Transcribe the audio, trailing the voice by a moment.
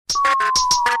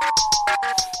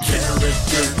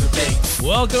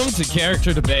Welcome to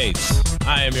Character Debates.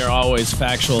 I am your always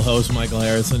factual host, Michael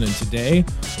Harrison, and today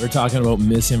we're talking about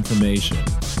misinformation.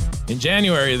 In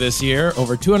January of this year,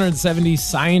 over 270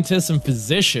 scientists and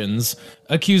physicians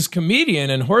accused comedian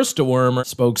and horse dewormer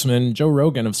spokesman Joe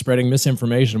Rogan of spreading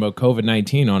misinformation about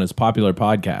COVID-19 on his popular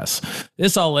podcast.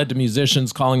 This all led to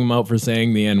musicians calling him out for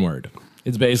saying the N-word.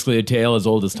 It's basically a tale as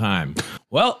old as time.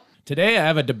 Well, today I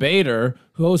have a debater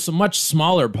who hosts a much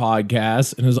smaller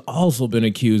podcast and has also been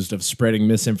accused of spreading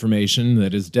misinformation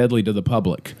that is deadly to the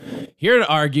public. Here to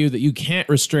argue that you can't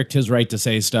restrict his right to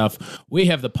say stuff, we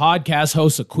have the podcast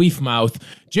host of Queefmouth,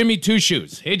 Jimmy Two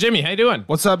Shoes. Hey, Jimmy, how you doing?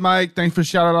 What's up, Mike? Thanks for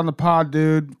shout out on the pod,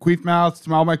 dude. Queefmouth,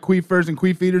 to all my queefers and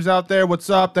queef eaters out there. What's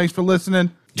up? Thanks for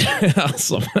listening.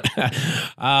 Awesome.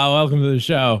 Welcome to the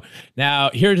show.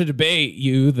 Now, here to debate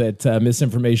you that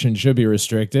misinformation should be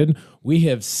restricted, we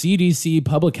have CDC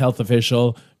Public Health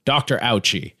official Dr.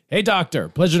 Ouchie. Hey, doctor.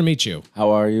 Pleasure to meet you. How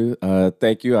are you?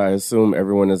 Thank you. I assume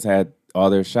everyone has had all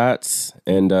their shots,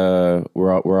 and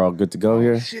we're all good to go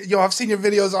here. Shit, yo, I've seen your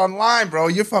videos online, bro.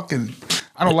 You're fucking...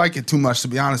 I don't like it too much, to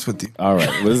be honest with you. All right.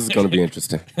 Well, this is going to be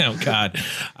interesting. Oh, God.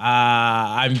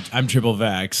 I'm triple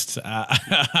vaxxed.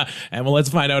 And well, let's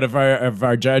find out if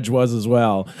our judge was as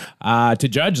well. To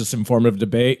judge this informative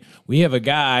debate, we have a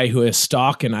guy who has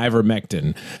stock in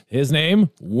Ivermectin. His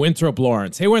name, Winthrop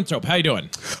Lawrence. Hey, Winthrop, how you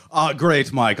doing?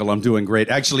 Great, Michael. I'm doing great.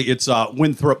 Actually, it's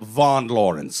Winthrop Von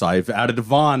Lawrence. I've added a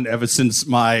Von ever since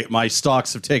my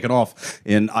stocks have taken off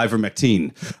in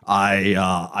Ivermectin.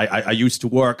 I used to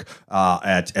work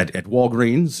at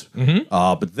Walgreens,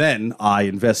 but then I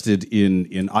invested in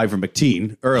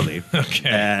Ivermectin early,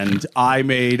 and I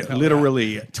made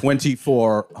literally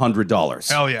 $2,400.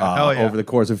 Hell yeah. Over the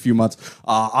course of a few months.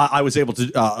 I was able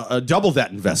to double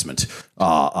that investment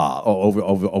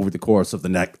over the course of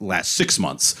the last 6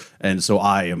 months, and so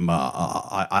I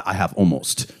have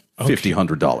almost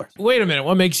 $1,500. Wait a minute.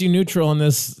 What makes you neutral in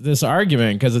this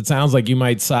argument? Because it sounds like you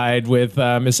might side with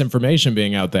misinformation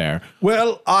being out there.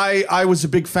 Well, I was a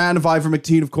big fan of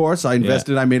Ivermectin, of course. I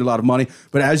invested. I made a lot of money.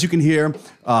 But as you can hear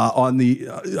by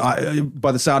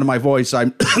the sound of my voice,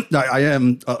 I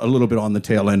am a little bit on the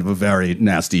tail end of a very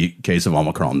nasty case of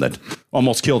Omicron that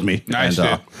almost killed me. Nice,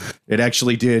 and it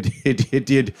actually did. It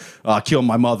did kill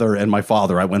my mother and my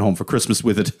father. I went home for Christmas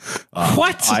with it.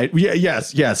 What?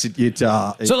 Yes.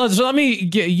 So let me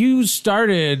get you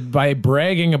started by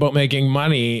bragging about making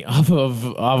money off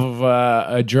of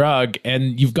a drug,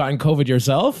 and you've gotten COVID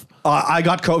yourself? I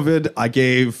got COVID. I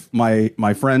gave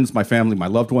my friends, my family, my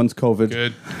loved ones COVID.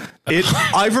 Good.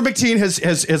 Ivermectin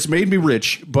has made me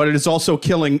rich, but it is also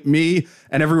killing me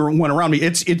and everyone around me.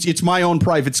 It's my own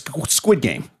private Squid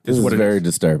Game. This is very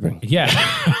disturbing. Yeah.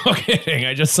 No kidding.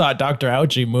 I just saw Dr.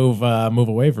 Ouchie move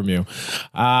away from you.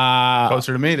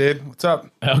 Closer to me, dude. What's up?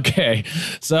 Okay.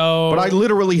 So, But I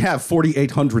literally have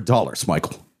 $4,800,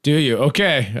 Michael. do you?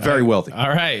 Okay. Very wealthy. All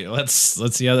right. Let's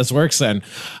see how this works then.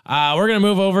 We're going to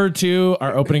move over to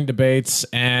our opening debates.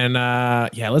 And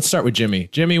let's start with Jimmy.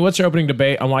 Jimmy, what's your opening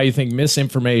debate on why you think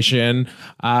misinformation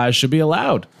should be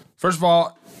allowed? First of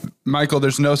all, Michael,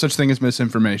 there's no such thing as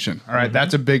misinformation. All right.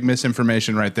 That's a big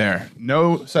misinformation right there.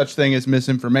 No such thing as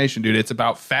misinformation, dude. It's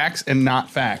about facts and not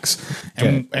facts.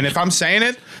 And if I'm saying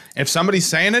it, if somebody's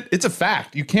saying it, it's a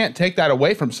fact. You can't take that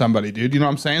away from somebody, dude. You know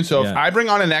what I'm saying? So if I bring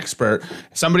on an expert,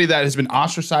 somebody that has been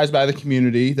ostracized by the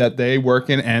community that they work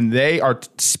in, and they are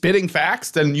spitting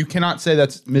facts, then you cannot say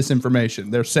that's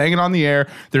misinformation. They're saying it on the air.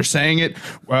 They're saying it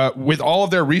with all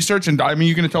of their research. And I mean,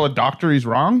 you're going to tell a doctor he's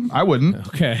wrong? I wouldn't.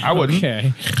 Okay. I wouldn't.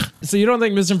 Okay. So you don't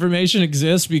think misinformation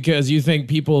exists because you think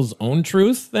people's own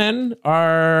truth then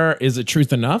is it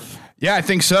truth enough? Yeah, I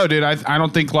think so, dude. I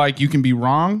don't think like you can be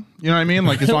wrong. You know what I mean?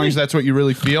 Like as long as that's what you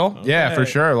really feel. Okay. Yeah, for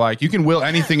sure. Like you can will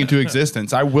anything into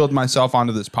existence. I willed myself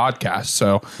onto this podcast.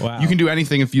 So you can do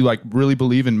anything if you like really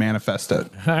believe and manifest it.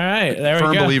 All right. There we go.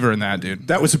 Firm believer in that, dude.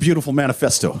 That was a beautiful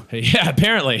manifesto. Yeah,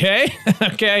 apparently. Hey?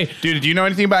 Okay. Dude, do you know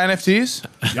anything about NFTs?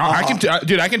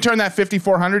 I can turn that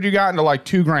 5,400 you got into like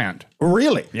 $2,000.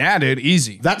 Really? Yeah, dude.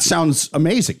 Easy. That sounds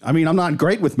amazing. I mean, I'm not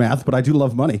great with math, but I do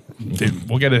love money. Dude,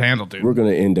 we'll get it handled, dude. We're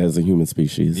going to end as a human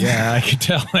species. Yeah, I can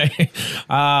tell.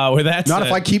 With that Not said,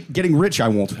 if I keep getting rich, I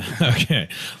won't. Okay,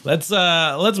 let's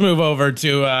move over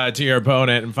to your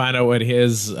opponent and find out what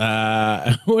his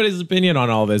opinion on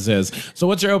all this is. So,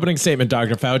 what's your opening statement,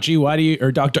 Dr.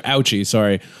 Fauci? Dr. Ouchie?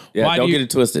 Sorry. Yeah, don't get it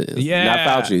twisted. It's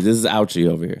not Fauci. This is Ouchie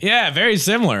over here. Yeah, very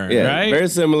similar. Yeah, right? very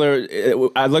similar.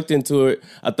 I looked into it.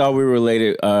 I thought we were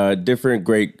related, different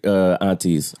great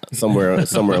aunties somewhere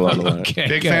along the line. Okay,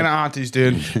 Big fan of aunties,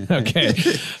 dude. Okay.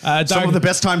 Some of the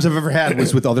best times I've ever had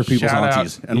was with other people's Shout out.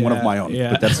 aunties and one of my own.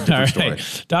 Yeah. But that's a different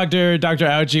story. Dr.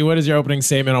 Ouchie, what is your opening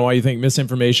statement on why you think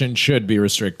misinformation should be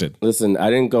restricted? Listen, I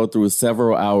didn't go through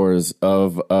several hours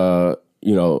of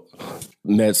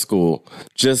med school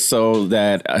just so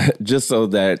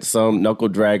that some knuckle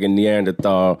dragging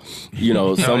Neanderthal,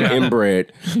 some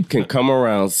inbred can come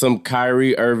around, some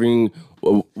Kyrie Irving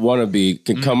wannabe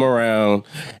can come around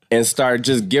and start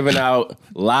just giving out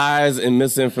lies and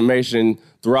misinformation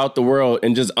throughout the world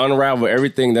and just unravel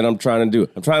everything that I'm trying to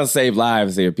do. I'm trying to save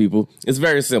lives here, people. It's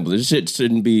very simple. This shit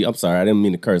shouldn't be. I'm sorry, I didn't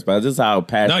mean to curse, but this is how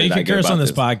passionate I get. No, you can curse on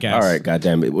this podcast. All right,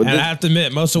 goddamn it. Well, and I have to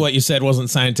admit, most of what you said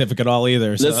wasn't scientific at all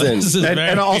either. So listen, this is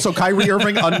And also Kyrie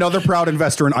Irving, another proud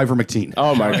investor in Ivermectin.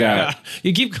 oh my god.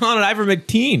 You keep calling it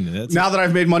Ivermectin. That's Now that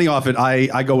I've made money off it,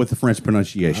 I go with the French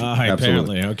pronunciation.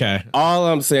 apparently. Okay. All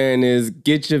I'm saying is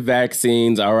get your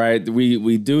vaccines, all right?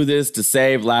 We do this to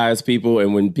save lives, people.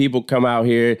 And when people come out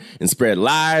here and spread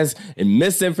lies and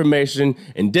misinformation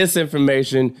and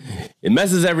disinformation, it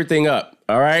messes everything up,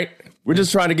 all right? We're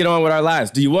just trying to get on with our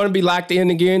lives. Do you want to be locked in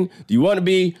again? Do you want to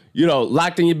be,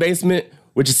 locked in your basement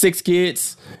with your 6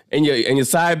 kids and your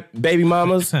side baby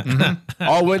mamas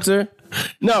all winter?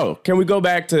 No. Can we go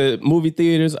back to movie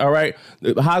theaters? All right.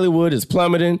 Hollywood is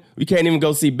plummeting. We can't even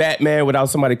go see Batman without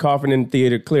somebody coughing in the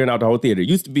theater, clearing out the whole theater. It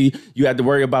used to be you had to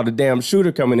worry about a damn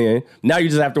shooter coming in. Now you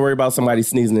just have to worry about somebody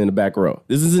sneezing in the back row.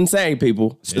 This is insane,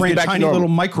 people. Spraying tiny little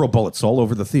micro bullets all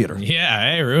over the theater.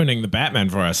 Yeah, hey, ruining the Batman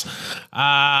for us.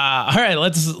 All right,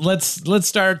 let's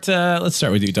start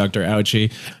with you, Dr.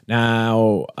 Ouchie.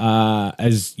 Now,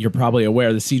 as you're probably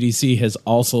aware, the CDC has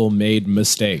also made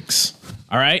mistakes.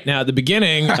 All right. Now, at the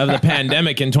beginning of the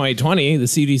pandemic in 2020, the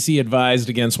CDC advised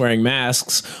against wearing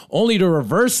masks, only to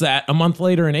reverse that a month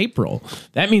later in April.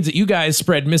 That means that you guys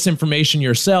spread misinformation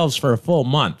yourselves for a full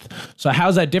month. So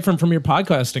how's that different from your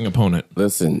podcasting opponent?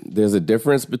 Listen, there's a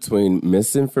difference between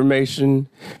misinformation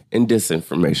and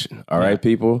disinformation. All right,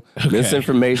 people? Okay.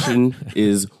 Misinformation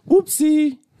is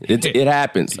whoopsie. It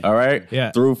happens, all right?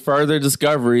 Yeah. Through further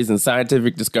discoveries and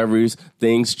scientific discoveries,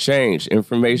 things change.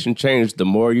 Information changes the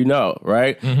more you know,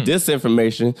 right? Mm-hmm.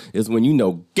 Disinformation is when you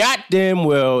know goddamn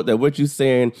well that what you're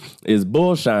saying is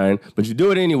bullshine, but you do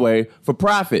it anyway for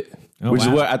profit. Which is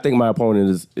what I think my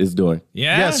opponent is doing.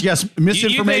 Yeah? Yes.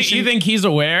 Misinformation. You think he's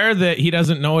aware that he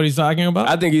doesn't know what he's talking about?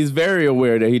 I think he's very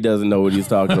aware that he doesn't know what he's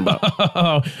talking about.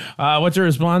 What's your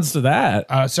response to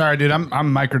that? Sorry, dude. I'm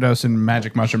microdosing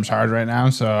magic mushrooms hard right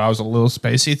now, so I was a little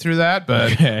spacey through that.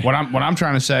 But what I'm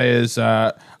trying to say is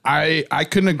I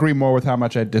couldn't agree more with how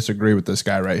much I disagree with this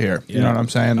guy right here. You know what I'm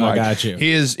saying? I got you.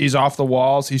 He's off the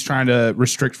walls. He's trying to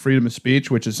restrict freedom of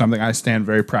speech, which is something I stand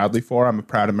very proudly for. I'm a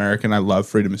proud American. I love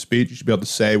freedom of speech. You should be able to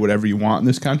say whatever you want in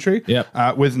this country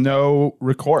with no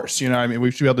recourse. You know what I mean?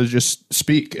 We should be able to just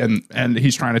speak. And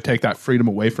he's trying to take that freedom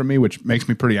away from me, which makes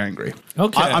me pretty angry.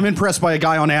 Okay. I'm impressed by a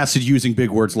guy on acid using big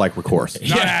words like recourse.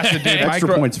 Not acid, dude.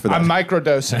 Extra points for that. I'm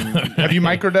microdosing. Have you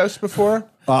microdosed before?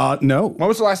 No. When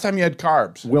was the last time you had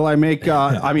carbs? Will I make,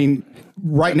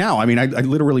 right now, I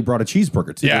literally brought a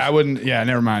cheeseburger to Yeah, this. I wouldn't. Yeah,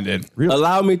 never mind, dude.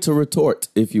 Allow me to retort,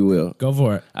 if you will. Go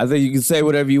for it. I think you can say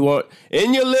whatever you want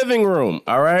in your living room,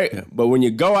 all right? But when you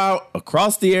go out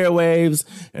across the airwaves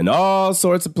and all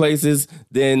sorts of places,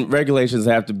 then regulations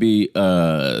have to be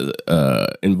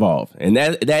involved. And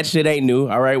that shit ain't new,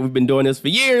 all right? We've been doing this for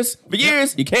years.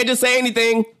 You can't just say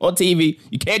anything on TV.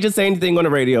 You can't just say anything on the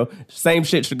radio. Same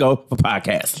shit should go for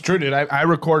podcasts. It's true, dude. I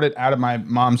record it out of my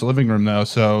mom's living room, though,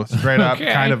 so straight up,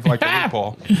 kind of like a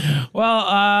loophole.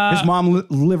 Well, his mom's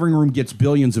living room gets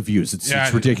billions of views.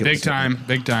 It's ridiculous.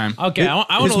 Big time. okay.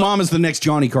 His mom is the next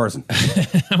Johnny Carson.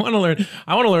 I want to learn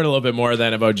a little bit more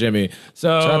then about Jimmy.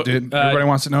 So, What's up, dude? Everybody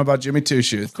wants to know about Jimmy Two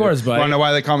Shoes. Of course, buddy. Want to know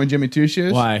why they call me Jimmy Two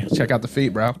Shoes? Why? Check out the feet,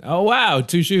 bro. Oh wow,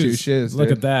 2 shoes. 2 shoes. Look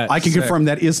dude. at that. I can confirm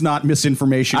that is not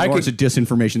misinformation or is it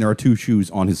disinformation. There are 2 shoes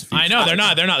on his feet. I know they're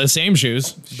not the same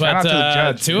shoes. Shout out to the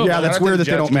judge. 2 of Yeah, them. that's weird that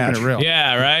they don't match.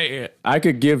 Yeah, right. I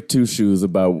could give 2 shoes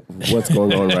about what's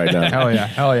going on right now.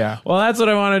 Hell yeah. Well, that's what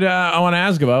I want to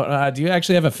ask about. Do you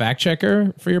actually have a fact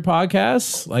checker for your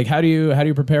podcast? Like, how do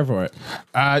you prepare for it?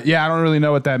 Yeah, I don't really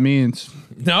know what that means.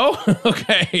 No.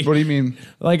 Okay. What do you mean?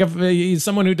 Like, if he's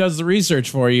someone who does the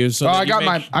research for you. So I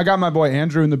got my boy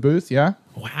Andrew in the booth. Yeah.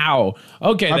 Wow.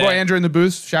 Okay. My boy Andrew in the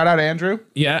booth. Shout out Andrew.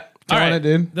 Yeah. killing it,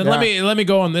 dude. Then Yeah. let me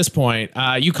go on this point.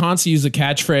 You constantly use the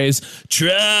catchphrase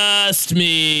 "trust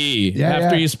me"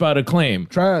 after you spout a claim.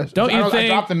 Trust. Don't you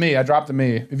think? I dropped the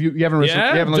me. If you haven't listened,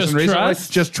 Yeah? you haven't listened Just recently,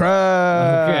 trust? just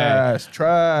trust.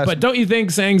 Trust. But don't you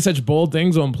think saying such bold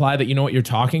things will imply that you know what you're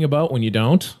talking about when you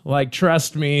don't? Like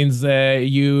trust means that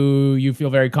you feel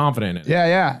very confident in it.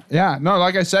 Yeah. No,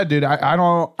 like I said, dude, I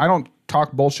don't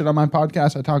talk bullshit on my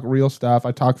podcast. I talk real stuff.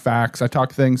 I talk facts. I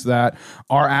talk things that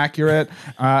are accurate.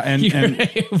 And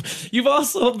You've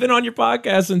also been on your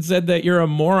podcast and said that you're a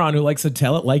moron who likes to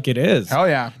tell it like it is. hell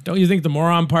yeah. Don't you think the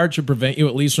moron part should prevent you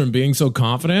at least from being so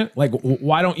confident? Like,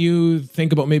 why don't you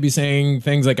think about maybe saying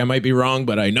things like, I might be wrong,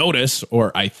 but I notice,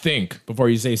 or I think, before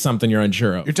you say something you're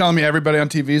unsure of? You're telling me everybody on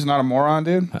TV is not a moron,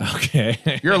 dude?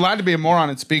 Okay. You're allowed to be a moron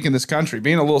and speak in this country.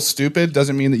 Being a little stupid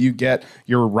doesn't mean that you get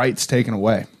your rights taken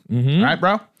away. Right,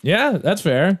 bro? Yeah, that's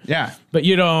fair. Yeah. But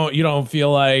you don't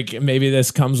feel like maybe this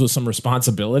comes with some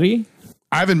responsibility?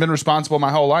 I haven't been responsible my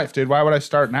whole life, dude. Why would I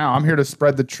start now? I'm here to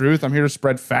spread the truth. I'm here to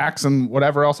spread facts and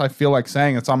whatever else I feel like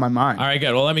saying. It's on my mind. All right,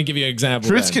 good. Well, let me give you an example.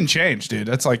 Truths then. can change, dude.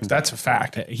 That's a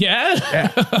fact.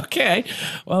 Yeah? Okay.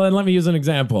 Well, then let me use an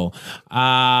example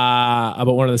about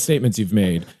one of the statements you've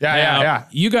made. Yeah.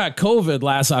 You got COVID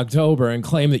last October and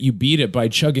claimed that you beat it by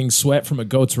chugging sweat from a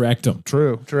goat's rectum.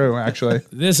 True, actually.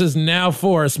 This has now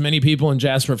forced many people in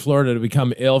Jasper, Florida to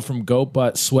become ill from goat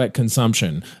butt sweat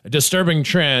consumption, a disturbing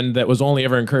trend that was only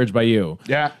ever encouraged by you.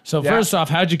 Yeah. So first off,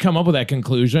 how'd you come up with that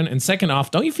conclusion? And second off,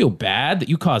 don't you feel bad that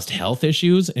you caused health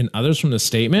issues in others from the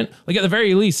statement? Like at the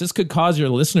very least, this could cause your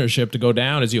listenership to go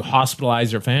down as you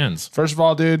hospitalize your fans. First of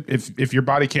all, dude, if your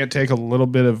body can't take a little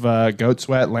bit of goat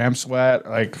sweat, lamb sweat,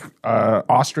 like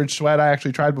ostrich sweat, I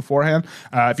actually tried beforehand.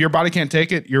 If your body can't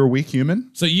take it, you're a weak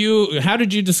human. So how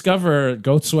did you discover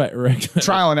goat sweat?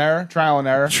 Trial and error. Trial and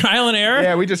error?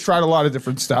 Yeah, we just tried a lot of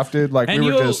different stuff, dude. Like And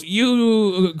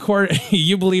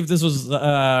you believe this was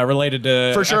related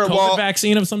to For sure. a COVID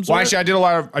vaccine of some sort? Well, actually, I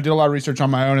did a lot of research on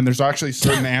my own, and there's actually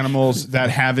certain animals that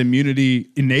have immunity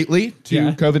innately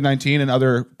to COVID-19 and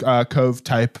other COV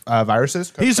type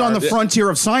viruses. He's on the frontier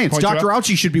of science. Point you Dr. up.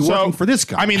 Ouchie should be working for this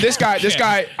guy. I mean, this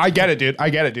guy, I get it,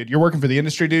 dude. You're working for the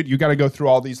industry, dude. You got to go through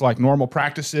all these like normal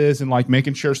practices and like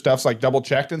making sure stuff's like double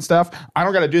checked and stuff. I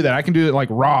don't got to do that. I can do it like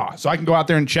raw. So I can go out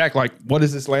there and check like, what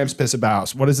is this lamb's piss about?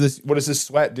 What does this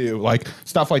sweat do? Like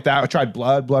stuff like that. I tried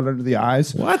blood under the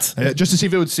eyes. What? Just to see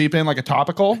if it would seep in like a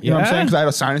topical. You know what I'm saying? Because I had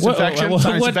a sinus infection.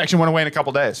 Sinus infection went away in a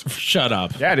couple days. Shut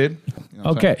up. Yeah, dude. You know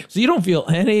what I'm Okay, so you don't feel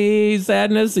any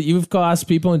sadness that you've caused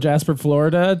people in Jasper,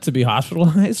 Florida, to be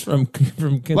hospitalized from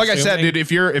consuming? Like I said, dude,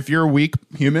 if you're a weak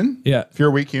human, if you're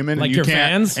a weak human, Like and your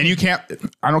fans, and you can't,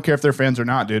 I don't care if they're fans or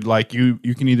not, dude. Like you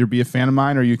can either be a fan of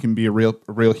mine or you can be a real dude.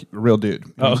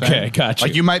 You know what I'm saying? Gotcha.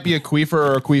 Like you might be a queefer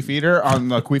or a queef eater on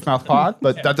the Queefmouth pod,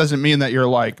 but that doesn't mean that you're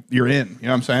in. You know what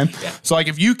I'm saying? Yeah. So like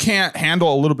if you can't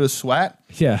handle a little bit of sweat.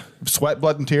 Yeah. Sweat,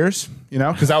 blood, and tears,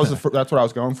 because that was that's what I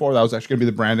was going for. That was actually going to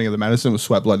be the branding of the medicine was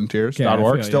sweat, blood, and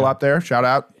tears.org. Still up there. Shout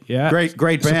out. Yeah. Great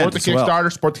band. Support the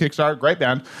Kickstarter. Great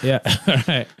band. Yeah. All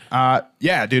right.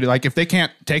 Yeah, dude. Like if they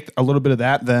can't take a little bit of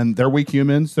that, then they're weak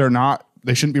humans.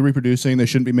 They shouldn't be reproducing. They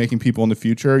shouldn't be making people in the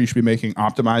future. You should be making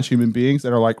optimized human beings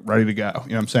that are like ready to go.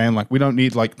 You know what I'm saying? Like we don't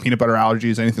need like peanut butter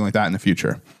allergies, anything like that in the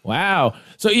future. Wow.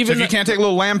 So if you can't take a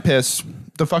little lamb piss,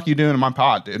 the fuck you doing in my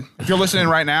pod, dude? If you're listening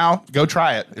right now, go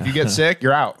try it. If you get sick,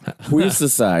 you're out. Queefs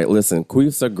aside, listen,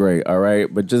 queefs are great, all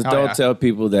right? But just don't tell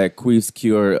people that queefs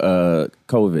cure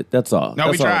COVID. That's all. No,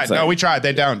 we tried.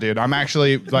 They don't, dude. I'm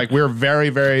actually like, we're very,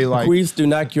 very like. Queefs do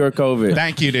not cure COVID.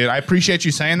 Thank you, dude. I appreciate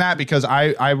you saying that because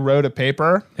I wrote a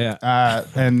paper. Yeah.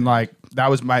 And like, that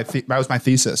was my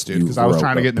thesis, dude, because I was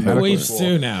trying to get into medical Queefs school.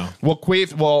 too now.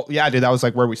 Well, yeah, dude, that was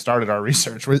like where we started our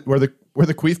research. We're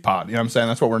the Queef pod, you know what I'm saying?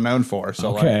 That's what we're known for.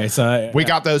 So we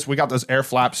got those air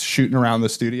flaps shooting around the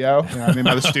studio. You know what I mean?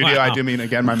 By the studio, I do mean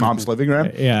again my mom's living room.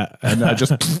 Yeah. And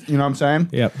just you know what I'm saying?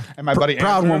 Yep. And my buddy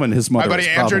proud Andrew, woman, his mother. My buddy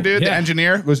Andrew, dude, the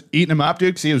engineer, was eating him up,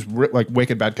 dude, because he was like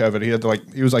wicked bad COVID.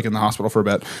 He was like in the hospital for a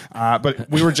bit. But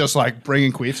we were just like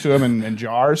bringing queefs to him in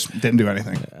jars. Didn't do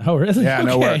anything. Oh, really? Yeah,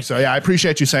 no work. So yeah, I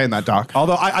appreciate you saying that, Doc.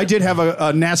 Although I did have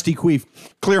a nasty queef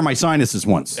clear my sinuses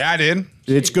once. Yeah, I did.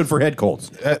 It's good for head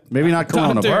colds. Maybe not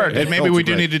corona. And maybe we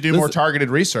do need to do more targeted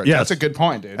research. Yes. That's a good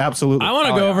point, dude. Absolutely. I want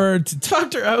to go over to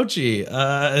Dr. Ouchie.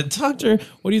 Doctor,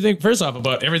 what do you think, first off,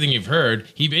 about everything you've heard?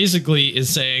 He basically is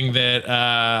saying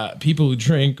that people who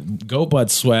drink goat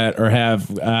butt sweat or have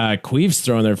queefs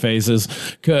thrown in their faces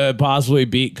could possibly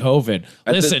beat COVID.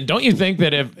 Listen, don't you think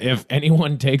that if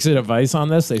anyone takes advice on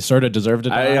this, they sort of deserve to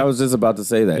die? I was just about to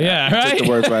say that. Yeah, right? Just the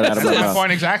words right out of my That's my mouth.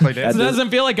 point exactly, dude. It doesn't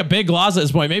feel like a big loss at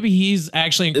this point. Maybe he's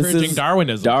actually encouraging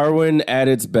Darwinism. Darwin at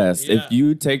its best. Yeah. If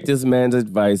you take this man's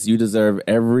advice, you deserve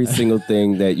every single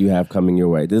thing that you have coming your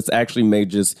way. This actually may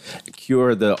just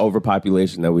cure the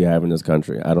overpopulation that we have in this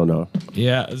country. I don't know.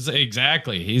 Yeah,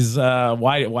 exactly. He's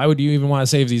why would you even want to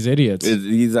save these idiots?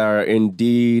 These are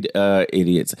indeed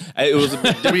idiots. It was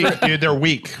Weak, dude. They're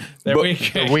weak. They're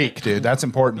weak. They're weak, dude. That's the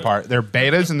important part. They're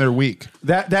betas and they're weak.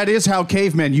 That is how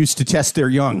cavemen used to test their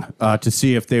young to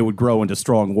see if they would grow into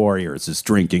strong warriors, is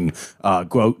drinking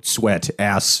goat sweat,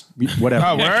 ass, whatever.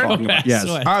 Oh, word? Talking about. Yes.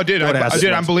 Oh, dude, Goat ass I'm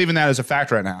sweat. believing that as a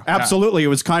fact right now. Absolutely. It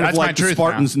was kind of That's my like the truth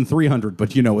Spartans in 300,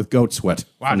 but, with goat sweat.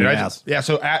 Wow, from dude. your ass.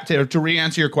 So to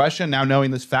re-answer your question, now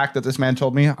knowing this fact that this man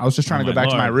told me, I was just trying to go back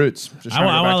to my roots. I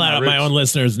want to let my own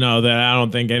listeners know that I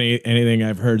don't think anything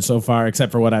I've heard so far,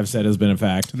 except for what I've said, has been a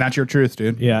fact. And that's your truth,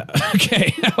 dude. Yeah.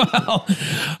 Okay. Well,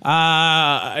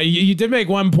 you did make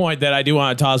one point that I do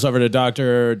want to toss over to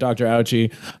Dr.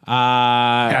 Ouchie.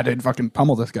 I didn't fucking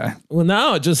pummel this guy. Well,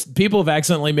 no, just people have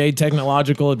accidentally made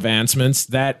technological advancements.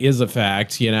 That is a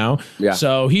fact, Yeah.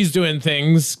 So he's doing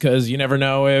things because you never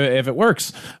know if it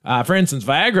works. For instance,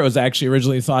 Viagra was actually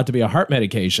originally thought to be a heart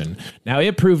medication. Now,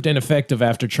 it proved ineffective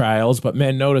after trials, but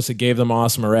men noticed it gave them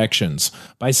awesome erections.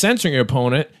 By censoring your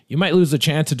opponent, you might lose the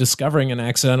chance of discovering an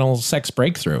accidental sex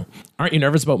breakthrough. Aren't you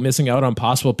nervous about missing out on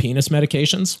possible penis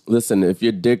medications? Listen, if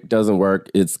your dick doesn't work,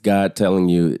 it's God telling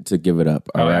you to give it up.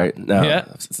 All right. Now,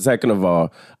 second of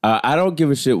all, I don't give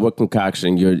a shit what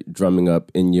concoction you're drumming up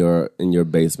in your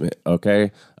basement.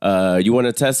 Okay. You want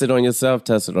to test it on yourself?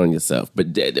 Test it on yourself. But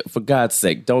for God's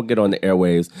sake, don't get on the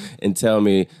airwaves and tell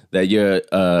me that your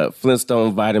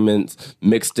Flintstone vitamins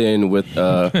mixed in with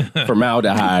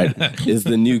formaldehyde is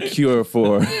the new cure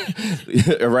for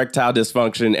erectile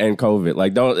dysfunction and COVID.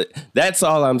 Like, don't. That's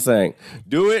all I'm saying.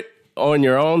 Do it on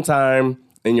your own time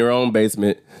in your own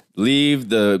basement. Leave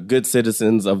the good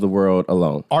citizens of the world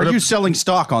alone. Are you selling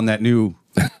stock on that new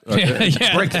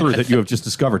breakthrough that you have just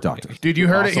discovered, Doctor? Dude, you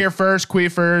heard it here first,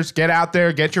 queefers. Get out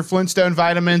there, get your Flintstone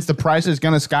vitamins. The price is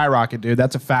going to skyrocket, dude.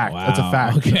 That's a fact. Wow. That's a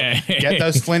fact. Okay. Get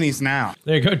those Flinties now.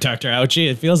 There you go, Dr.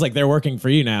 Ouchie. It feels like they're working for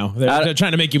you now. They're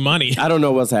trying to make you money. I don't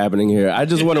know what's happening here. I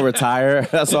just want to retire.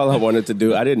 That's all I wanted to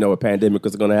do. I didn't know a pandemic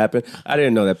was going to happen. I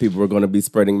didn't know that people were going to be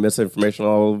spreading misinformation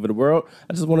all over the world.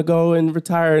 I just want to go and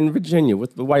retire in Virginia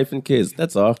with the wife and kids.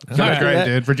 That's all. That's great,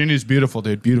 dude. Virginia's beautiful,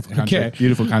 dude. Beautiful country. Okay.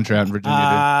 Beautiful country out in Virginia, dude.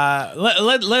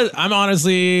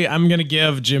 I'm going to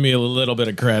give Jimmy a little bit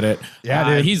of credit.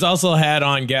 Yeah, dude. He's also had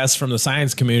on guests from the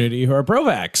science community who are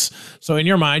pro-vax. So in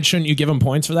your mind, shouldn't you give him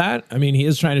points for that? I mean, he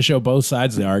is trying to show both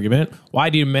sides of the argument. Why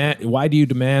do you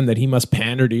demand that he must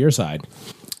pander to your side?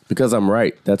 Because I'm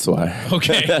right. That's why.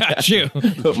 Okay, got you.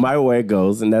 My way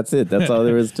goes, and that's it. That's all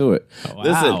there is to it.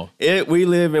 Wow. Listen, we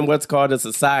live in what's called a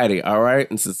society, all right?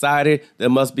 In society, there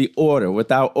must be order.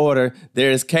 Without order,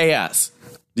 there is chaos.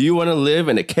 Do you want to live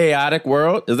in a chaotic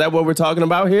world? Is that what we're talking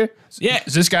about here? Yeah.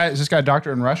 Is this guy a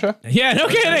doctor in Russia? Yeah, no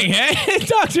kidding. Hey,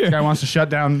 doctor. This guy wants to shut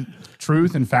down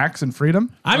truth and facts and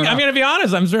freedom? I'm going to be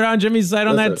honest. I'm straight on Jimmy's side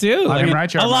on that too. I mean,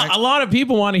 right, a lot of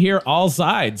people want to hear all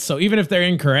sides. So even if they're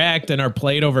incorrect and are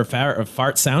played over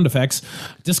fart sound effects,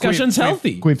 discussion's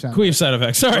healthy. Queef sound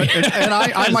effects. Sorry. And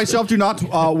I myself do not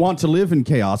want to live in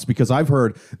chaos, because I've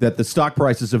heard that the stock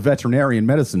prices of veterinarian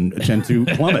medicine tend to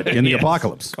plummet in the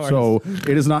apocalypse. So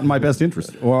it is not in my best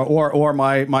interest or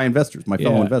my investors, my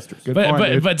fellow investors.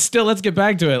 But still, let's get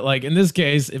back to it. Like in this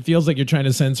case, it feels like you're trying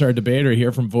to censor a debater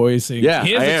here from voicing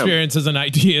his experiences and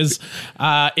ideas.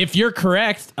 If you're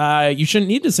correct, you shouldn't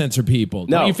need to censor people.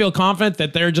 No. Don't you feel confident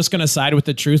that they're just going to side with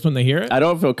the truth when they hear it? I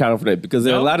don't feel confident, because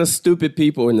there are a lot of stupid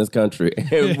people in this country.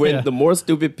 And when the more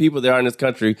stupid people there are in this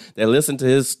country that listen to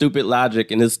his stupid logic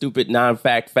and his stupid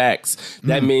non-fact facts,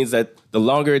 that means that the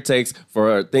longer it takes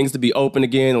for things to be open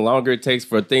again, the longer it takes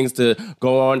for things to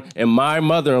go on. And my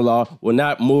mother-in-law will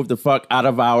not move the fuck out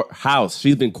of our house.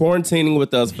 She's been quarantining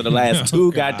with us for the last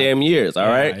 2 goddamn years, all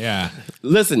right? Yeah.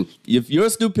 Listen, if your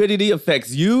stupidity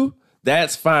affects you,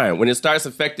 that's fine. When it starts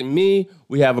affecting me,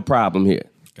 we have a problem here.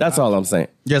 That's all I'm saying.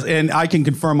 Yes, and I can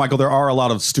confirm, Michael, there are a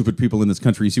lot of stupid people in this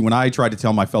country. You see, when I tried to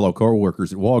tell my fellow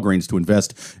co-workers at Walgreens to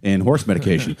invest in horse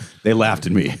medication, they laughed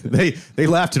at me. They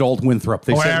laughed at old Winthrop.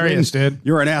 They Hilarious, said, dude.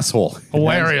 You're an asshole.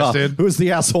 Hilarious, dude. Who's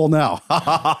the asshole now?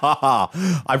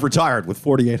 I've retired with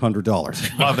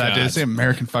 $4,800. Love that, dude. It's the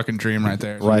American fucking dream right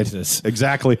there. Right. Jesus.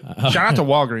 Exactly. Shout out to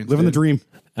Walgreens. Living the dream.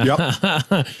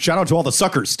 Yep. Shout out to all the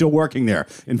suckers still working there,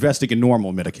 investing in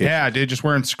normal medication. Yeah, dude, just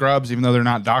wearing scrubs even though they're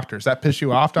not doctors. That piss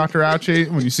you off, Dr. Ouchie,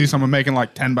 when you see someone making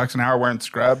like $10 an hour wearing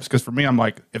scrubs? Because for me, I'm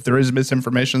like, if there is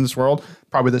misinformation in this world,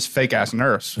 probably this fake ass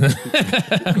nurse.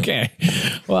 Okay.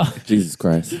 Well, Jesus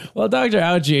Christ. well, Dr.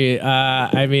 Ouchie,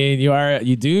 I mean,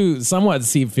 you do somewhat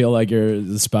feel like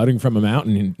you're spouting from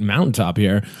a mountaintop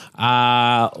here.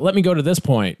 Let me go to this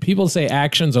point. People say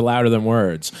actions are louder than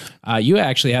words. You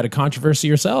actually had a controversy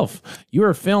yourself. You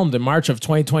were filmed in March of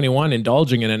 2021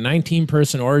 indulging in a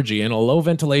 19-person orgy in a low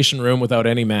ventilation room without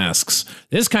any masks.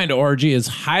 This kind of orgy is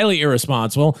highly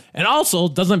irresponsible and also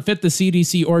doesn't fit the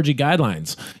CDC orgy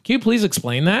guidelines. Can you please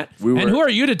explain that? And who are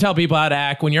you to tell people how to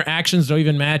act when your actions don't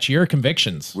even match your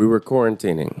convictions? We were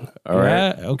quarantining. All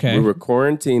right. Okay. We were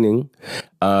quarantining.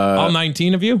 All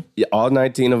 19 of you? Yeah, all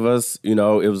 19 of us. You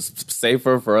know, it was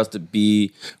safer for us to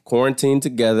be quarantined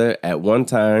together at one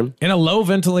time. In a low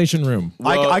ventilation room.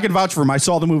 I can vouch for him. I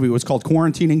saw the movie. It was called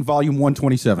Quarantining Volume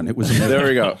 127. It was amazing. There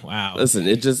we go. Wow. Listen,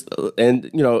 it just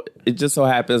so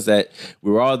happens that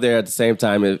we were all there at the same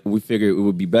time. We figured it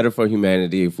would be better for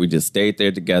humanity if we just stayed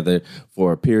there together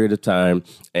for a period of time,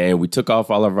 and we took off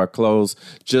all of our clothes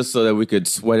just so that we could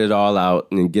sweat it all out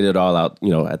and get it all out,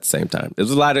 at the same time.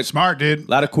 There's a lot of Smart, dude.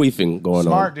 A lot of queefing going on.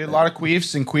 Smart, dude. A lot of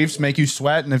queefs, and queefs make you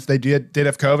sweat. And if they did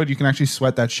have COVID, you can actually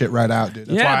sweat that shit right out, dude.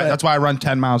 That's why I run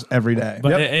 10 miles every day.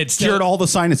 But it's still, Cured all the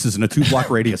sinuses in a 2-block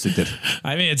radius. It did.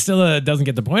 I mean, it still doesn't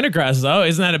get the point across, though.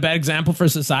 Isn't that a bad example for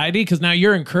society? Because now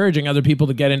you're encouraging other people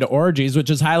to get into orgies, which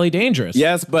is highly dangerous.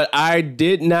 Yes, but I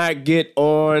did not get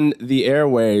on the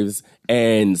airwaves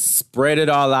and spread it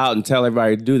all out and tell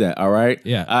everybody to do that, all right?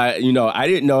 Yeah. I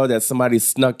didn't know that somebody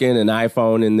snuck in an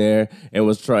iPhone in there and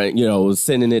was trying, was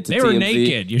sending it to TMZ. They were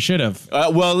naked. You should have.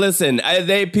 Well, listen,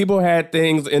 people had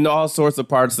things in all sorts of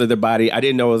parts of their body. I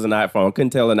didn't know it was an iPhone. Couldn't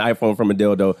tell an iPhone from a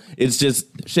dildo. It's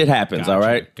just shit happens, all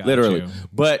right? Literally.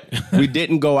 But we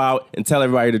didn't go out and tell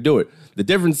everybody to do it. The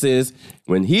difference is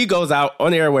when he goes out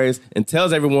on the airways and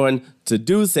tells everyone to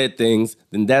do said things,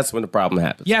 then that's when the problem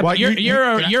happens. Yeah, but you're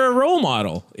a role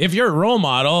model. If you're a role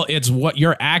model, it's what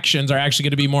your actions are actually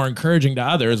going to be more encouraging to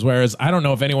others, whereas I don't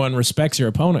know if anyone respects your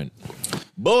opponent.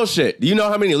 Bullshit. Do you know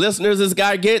how many listeners this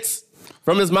guy gets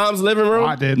from his mom's living room?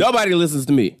 I did. Nobody listens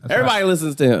to me. Everybody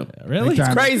listens to him. Really?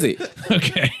 It's crazy.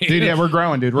 Okay. Dude, yeah, we're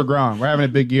growing, dude. We're growing. We're having a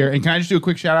big year. And can I just do a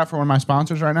quick shout out for one of my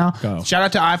sponsors right now? Go. Shout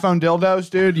out to iPhone dildos,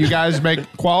 dude. You guys make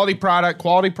quality product.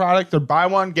 They're buy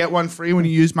one, get one free when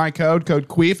you use my code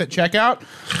Queef at checkout.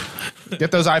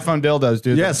 Get those iPhone dildos,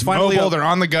 dude. Yes, they're finally. mobile, they're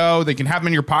on the go. They can have them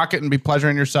in your pocket and be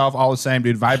pleasuring yourself all the same,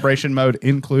 dude. Vibration mode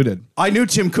included. I knew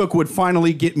Tim Cook would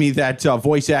finally get me that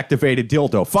voice-activated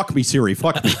dildo. Fuck me, Siri.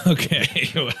 Fuck me. Okay.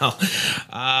 Well,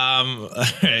 all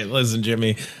right. Listen,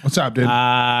 Jimmy. What's up, dude?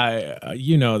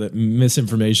 You know that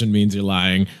misinformation means you're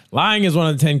lying. Lying is one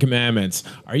of the 10 commandments.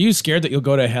 Are you scared that you'll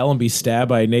go to hell and be stabbed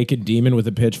by a naked demon with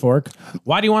a pitchfork?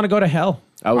 Why do you want to go to hell?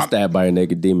 I was stabbed by a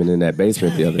naked demon in that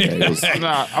basement the other day. It was I'm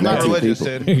not religious,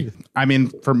 dude. I mean,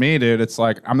 for me, dude, it's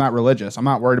like I'm not religious. I'm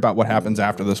not worried about what happens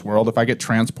after this world. If I get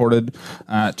transported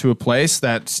to a place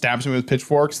that stabs me with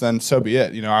pitchforks, then so be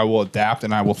it. I will adapt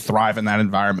and I will thrive in that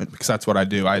environment because that's what I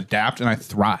do. I adapt and I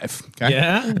thrive. Okay?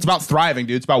 Yeah? It's about thriving,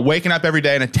 dude. It's about waking up every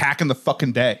day and attacking the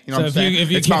fucking day. You know what I'm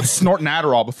saying? It's about snorting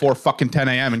Adderall before fucking 10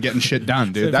 a.m. and getting shit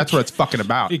done, dude. That's what it's fucking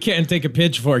about. You can't take a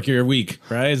pitchfork, you're weak,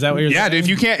 right? Is that what you're saying? Yeah, dude. If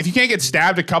you can't get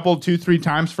stabbed a couple, 2-3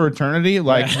 times for eternity,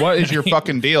 like what is your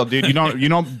fucking deal, dude? You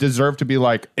don't deserve to be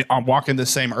like I'm walking the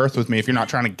same earth with me if you're not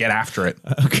trying to get after it.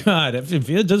 Oh God,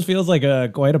 it just feels like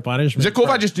quite a punishment. Is it cool if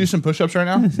I just do some push-ups right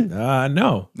now?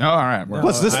 No. No, all right.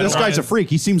 Plus, this guy's a freak.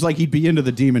 He seems like he'd be into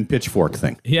the demon pitchfork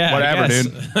thing. Yeah, Whatever, I guess.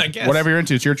 dude. I guess. Whatever you're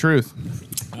into, it's your truth.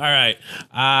 All right.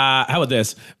 How about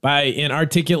this? By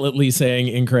inarticulately saying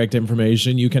incorrect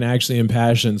information, you can actually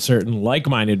impassion certain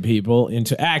like-minded people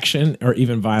into action or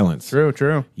even violence. True.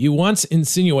 You once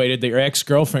insinuated that your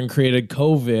ex-girlfriend created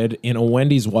COVID in a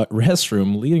Wendy's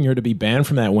restroom, leading her to be banned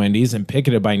from that Wendy's and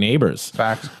picketed by neighbors.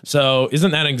 Facts. So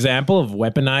isn't that an example of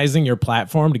weaponizing your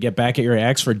platform to get back at your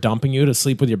ex for dumping you to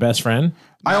sleep with your best friend?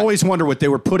 I always wonder what they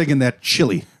were putting in that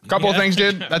chili. Couple of things,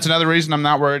 dude. That's another reason I'm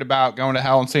not worried about going to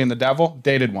hell and seeing the devil.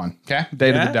 Dated one, okay?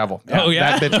 Dated the devil. Oh,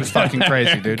 yeah? That bitch was fucking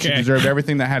crazy, dude. Okay. She deserved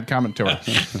everything that had coming to her.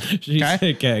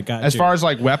 Okay, got As you. far as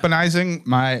like weaponizing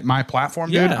my platform,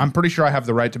 dude, Yeah. I'm pretty sure I have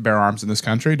the right to bear arms in this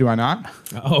country. Do I not?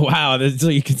 Oh, wow. So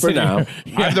you can For now.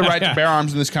 I have the right to bear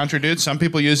arms in this country, dude. Some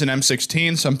people use an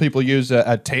M16. Some people use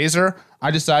a taser.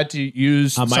 I decide to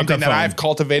use something that microphone. I've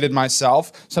cultivated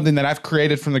myself, something that I've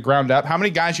created from the ground up. How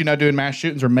many guys you know doing mass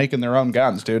shootings are making their own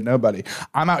guns, dude? Nobody.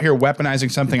 I'm out here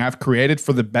weaponizing something I've created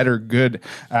for the better good.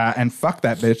 And fuck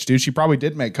that bitch, dude. She probably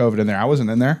did make COVID in there. I wasn't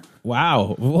in there.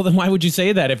 Wow. Well, then why would you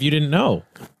say that if you didn't know?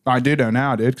 I do know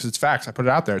now, dude, because it's facts. I put it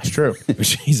out there. It's true.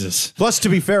 Jesus. Plus, to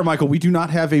be fair, Michael, we do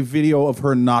not have a video of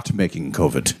her not making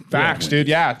COVID. Facts, dude.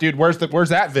 Yeah, dude. Where's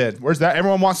that vid? Where's that?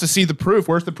 Everyone wants to see the proof.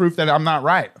 Where's the proof that I'm not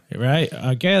right? Right.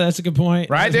 Okay, that's a good point.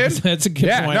 Right, dude? That's a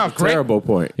good point. No, great. Terrible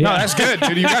point. No, that's good,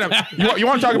 dude. You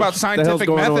want to talk about scientific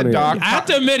going on method, here? doc? I have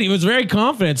to admit, he was very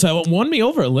confident, so it won me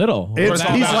over a little. He's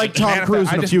like Tom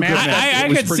Cruise in a few good manifest- minutes. I It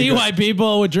was could pretty see good. why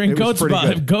people would drink It was pretty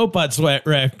good. goat butt sweat,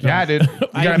 Rick. Yeah, dude. You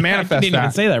gotta manifest I didn't even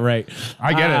that. say that right.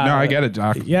 I get it. No, I get it,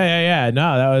 doc. Yeah.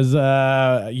 No, that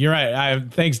was. You're right.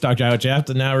 Thanks, Dr. Ouchie. I have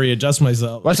to now readjust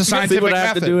myself. What's the See scientific what I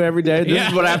have method? to do every day? This Yeah.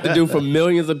 is what I have to do for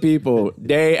millions of people,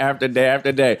 day after day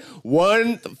after day.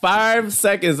 5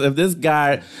 seconds of this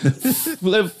guy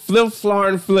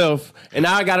flip, and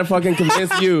now I gotta fucking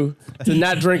convince you to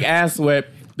not drink ass sweat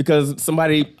because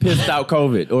somebody pissed out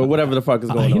COVID or whatever the fuck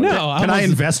is going on. Can I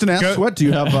invest in ass sweat? Do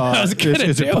you have?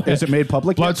 Is it made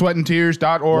public? yet?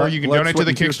 Bloodsweatandtears.org. You can Blood, donate to the Sweat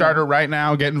and Tears. Kickstarter right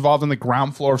now. Get involved in the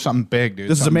ground floor of something big, dude.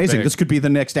 This is Something amazing. big. This could be the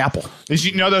next Apple.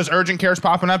 You know those urgent cares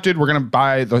popping up, dude? We're going to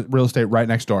buy the real estate right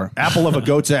next door. Apple of a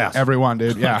goat's ass. Everyone,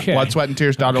 dude. Yeah. Okay.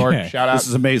 Bloodsweatandtears.org. Okay. Shout out. This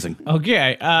is amazing.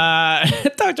 Okay,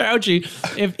 Dr. Ouchie,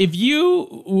 if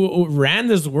you ran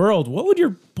this world, what would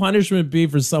your punishment be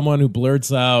for someone who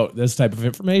blurts out this type of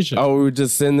information? Oh, we would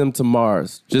just send them to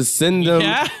Mars. Just send them.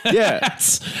 Yeah?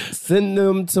 Send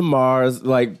them to Mars.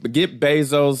 Like, get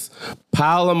Bezos,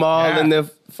 pile them all Yeah. in the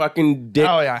fucking dick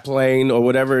Oh, yeah. plane or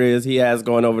whatever it is he has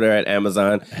going over there at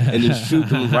Amazon, and just shoot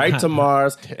them right to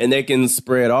Mars, and they can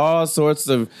spread all sorts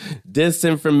of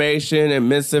disinformation and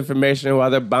misinformation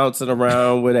while they're bouncing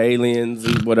around with aliens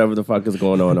and whatever the fuck is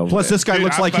going on over Plus, there. this guy Dude,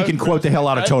 looks I'm like he can both quote the hell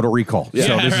out of Total Recall. So this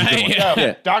is a good one.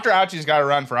 Yeah. Dr. Ouchie's got to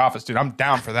run for office, dude. I'm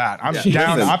down for that. I'm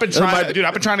down. Listen, I've been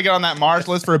trying to get on that Mars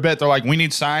list for a bit. They're like, we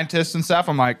need scientists and stuff.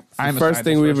 I'm like, I'm First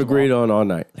thing we've agreed on all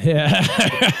night.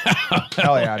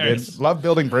 Hell yeah, dude. Love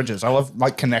building bridges. I love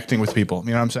like connecting with people.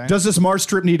 You know what I'm saying? Does this Mars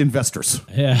trip need investors?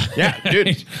 Yeah. Yeah,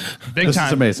 dude. Big This time.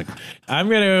 is amazing. I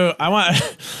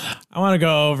want to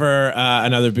go over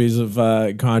another piece of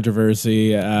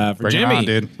controversy for Bring Jimmy. it on,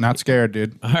 dude. Not scared,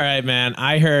 dude. All right, man.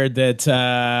 I heard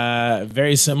that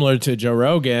very similar to Joe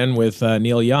Rogan with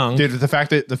Neil Young. Dude, the fact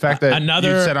that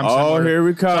Another- you said I'm Oh, similar. here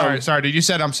we come. Sorry, dude. You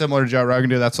said I'm similar to Joe Rogan,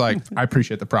 dude. That's like, I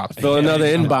appreciate the props. So another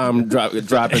N-bomb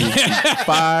dropping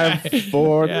 5,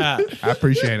 4. Yeah. I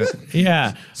appreciate it.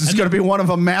 Yeah. This is going to be one of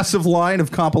a massive line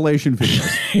of compilation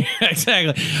videos.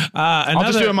 Exactly. I'll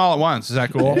just do them all at once. Is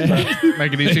that cool?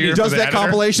 Make it easier. Does for the that editor?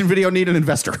 compilation video need an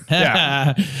investor?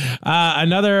 Yeah.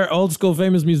 Another old school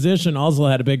famous musician also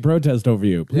had a big protest over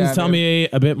you. Please Yeah, tell dude. me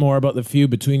a bit more about the feud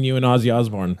between you and Ozzy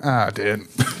Osbourne. Ah, dude.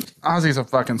 Ozzy's a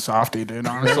fucking softie, dude.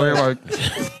 Honestly, like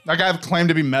that guy claimed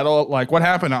to be metal. Like, what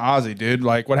happened to Ozzy, dude?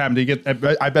 Like, what happened? Did he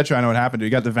get? I bet you I know what happened. Dude, he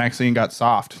got the vaccine, got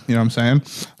soft. You know what I'm saying?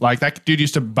 Like that dude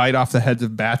used to bite off the heads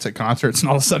of bats at concerts, and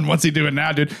all of a sudden, what's he doing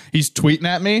now, dude? He's tweeting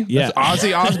at me. Yeah. That's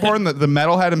Ozzy Osbourne, the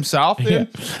metalhead himself, dude.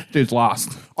 Dude's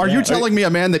lost. Are you telling me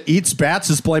a man that eats bats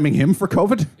is blaming him for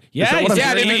COVID? Yeah, dude,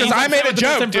 because I made a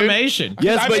joke, dude. Information.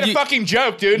 Yes, I but made a you- fucking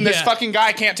joke, dude, and this Yeah. fucking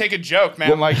guy can't take a joke,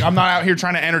 man. Like, I'm not out here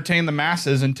trying to entertain the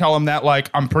masses and tell them that, like,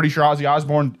 I'm pretty sure Ozzy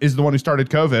Osbourne is the one who started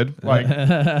COVID. Like,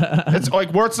 it's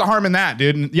like, what's the harm in that,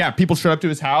 dude? And yeah, people showed up to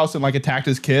his house and, like, attacked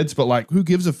his kids, but, like, who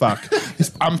gives a fuck?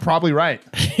 I'm probably right.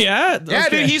 Yeah? Yeah,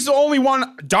 Okay. dude, he's the only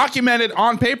one documented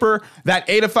on paper that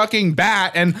ate a fucking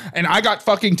bat, and I got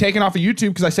fucking taken off of YouTube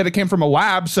because I said it came from a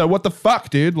lab, so what the fuck,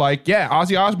 dude? Like, yeah,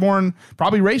 Ozzy Osbourne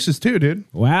probably racist too, dude.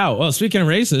 Wow. Well, speaking of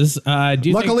races, do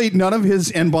you Luckily, none of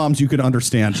his N-bombs you could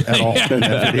understand at all in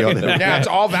that video. Yeah, it's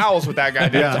all vowels with that guy,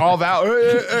 dude. It's all vowels.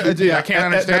 Dude, I can't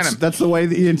understand him. That's the way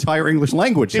the entire English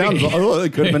language sounds.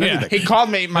 It could have been anything. He called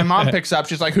me. My mom picks up.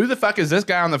 She's like, "Who the fuck is this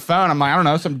guy on the phone?" I'm like, "I don't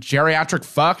know, some geriatric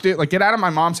fuck, dude. Like, get out of my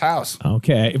mom's house."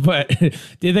 Okay, but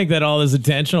do you think that all this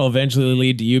attention will eventually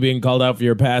lead to you being called out for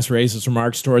your past racist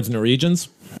remarks towards Norwegians?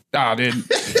 Oh, dude.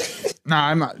 Nah,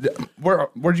 I'm not.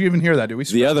 Where'd you even hear that, dude?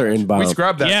 The other N-bomb. We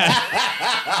scrubbed that.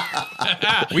 Yeah.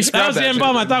 We That was the end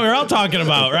bomb I thought we were all talking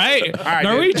about, right? right,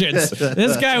 Norwegians.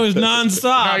 This guy was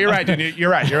nonstop. No, you're right, dude. You're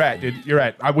right, dude. You're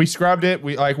right. We scrubbed it.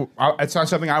 It's not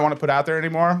something I want to put out there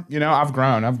anymore. You know, I've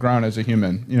grown as a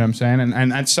human. You know what I'm saying?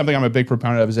 And that's something I'm a big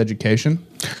proponent of is education.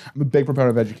 I'm a big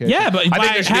proponent of education. Yeah, but by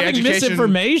having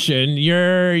misinformation,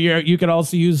 you could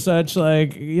also use such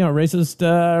racist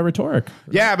rhetoric.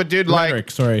 Yeah, but dude,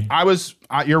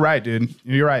 you're right, dude.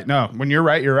 You're right. No, when you're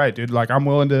right, dude. Like I'm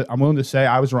willing to say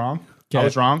I was wrong. I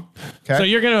was wrong. Okay. So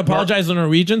you're gonna apologize to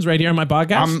Norwegians right here on my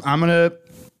podcast? I'm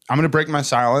gonna break my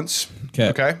silence.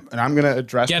 Okay. And I'm gonna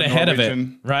address get ahead of it,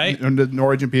 right? The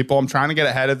Norwegian people. I'm trying to get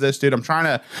ahead of this, dude.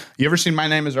 You ever seen My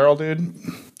Name Is Earl, dude?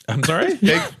 I'm sorry?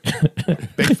 Big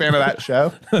fan of that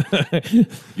show.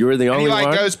 You were the only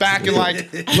one? He goes back and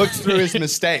looks through his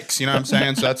mistakes. You know what I'm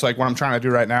saying? So that's what I'm trying to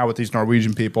do right now with these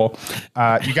Norwegian people.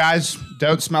 You guys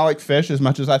don't smell like fish as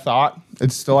much as I thought.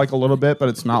 It's still a little bit, but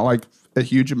it's not a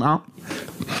huge amount.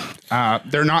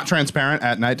 They're not transparent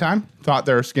at nighttime. Thought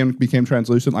their skin became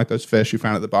translucent like those fish you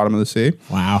found at the bottom of the sea.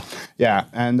 Wow. Yeah,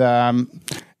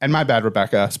 and my bad,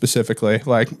 Rebecca, specifically.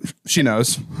 She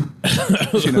knows.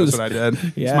 She knows what I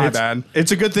did. Yeah, it's my bad.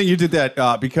 It's a good thing you did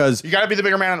that because you got to be the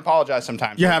bigger man and apologize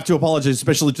sometimes. You have to apologize,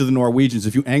 especially to the Norwegians.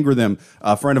 If you anger them,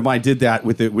 a friend of mine did that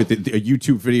with a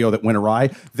YouTube video that went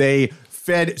awry. They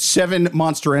fed 7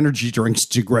 Monster Energy drinks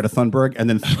to Greta Thunberg and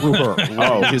then threw her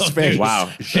his face.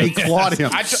 Wow. She clawed him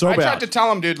I so bad. I tried to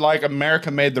tell him, dude, America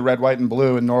made the red, white, and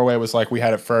blue, and Norway was we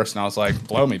had it first. And I was like,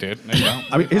 blow me, dude. No, you don't.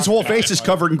 I mean, his whole face is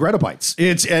covered in Greta bites.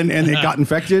 And it got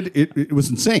infected. It was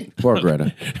insane. Poor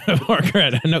Greta. Poor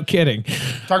Greta. No kidding.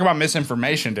 Talk about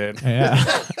misinformation, dude. Yeah.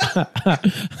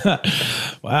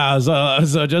 Wow.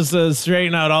 So just to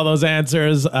straighten out all those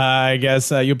answers, I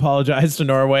guess you apologize to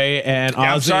Norway and Aussie.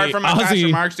 I'm sorry for my past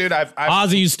remarks, dude.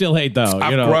 Aussie, you still hate though.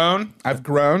 I've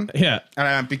grown. Yeah. And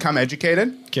I've become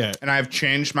educated. Okay. And I've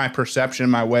changed my perception,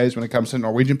 my ways when it comes to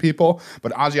Norwegian people.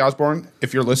 But Ozzy Osbourne,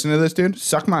 if you're listening to this, dude,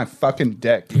 suck my fucking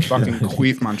dick. You fucking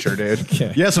queef muncher, dude.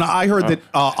 Okay. Yes, and I heard that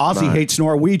Ozzy hates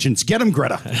Norwegians. Get him,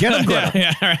 Greta. Get him, Greta.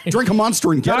 Yeah, right. Drink a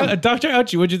Monster and get him. Dr.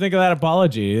 Ouchie, what'd you think of that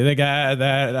apology? You think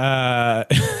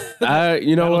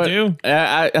you know what? Do?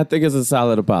 I think it's a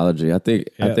solid apology. I think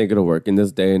it'll work in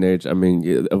this day and age. I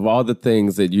mean, of all the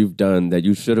things that you've done that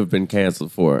you should have been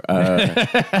canceled for,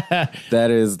 that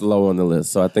is low on the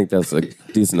list. So I think that's a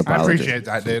decent apology. I appreciate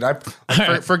that,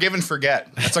 dude. Forgive and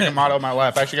forget. That's a motto of my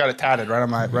life. I actually got it tatted right on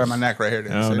my neck right here,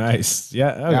 dude. Oh, nice.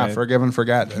 Yeah. Okay. Yeah, forgive and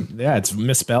forget, dude. Yeah, it's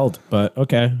misspelled, but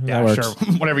okay. Yeah, that works.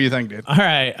 Sure. Whatever you think, dude. All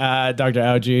right, Dr.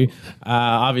 Ouchie.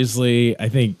 Obviously, I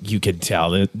think you can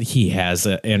tell that he has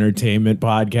an entertainment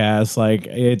podcast.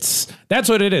 That's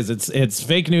what it is. It's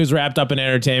fake news wrapped up in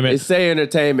entertainment. They say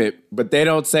entertainment, but they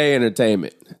don't say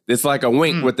entertainment. It's like a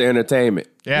wink with the entertainment.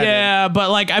 Yeah, but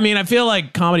I feel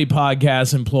like comedy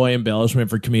podcasts employ embellishment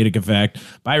for comedic effect.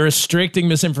 By restricting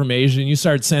misinformation, you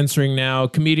start censoring now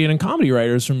comedian and comedy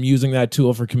writers from using that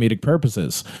tool for comedic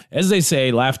purposes. As they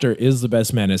say, laughter is the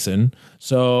best medicine.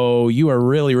 So you are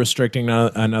really restricting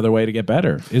another way to get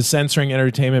better. Is censoring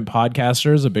entertainment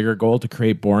podcasters a bigger goal to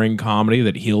create boring comedy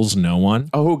that heals no one?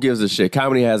 Oh, who gives a shit?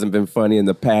 Comedy hasn't been funny in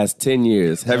the past 10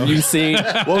 years. Have you seen,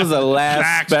 what was the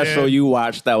last special you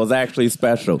watched that was actually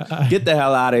special? Get the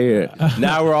hell out of here.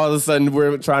 Now we're all of a sudden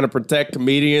we're trying to protect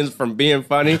comedians from being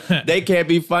funny. They can't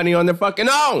be funny on their fucking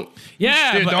own.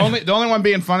 Yeah, dude, the only one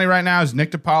being funny right now is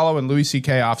Nick DiPaolo and Louis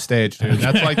C.K. off stage, dude.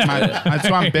 That's that's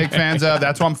what I'm big fans of.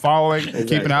 That's what I'm following,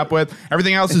 keeping up with.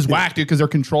 Everything else is whack, dude, because they're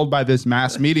controlled by this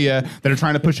mass media that are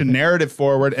trying to push a narrative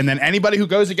forward, and then anybody who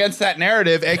goes against that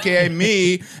narrative, aka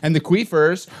me and the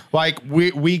Queefers,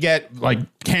 we get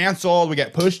canceled, we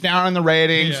get pushed down in the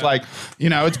ratings.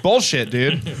 It's bullshit,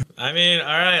 dude. I mean, all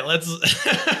right, let's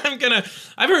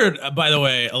I've heard, by the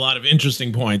way, a lot of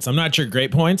interesting points. I'm not sure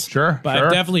great points. Sure.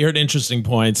 I've definitely heard interesting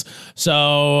points.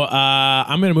 So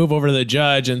I'm going to move over to the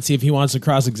judge and see if he wants to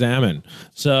cross-examine.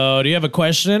 So do you have a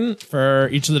question for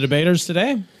each of the debaters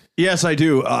today? Yes, I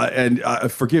do, and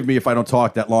forgive me if I don't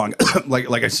talk that long.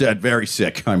 like I said, very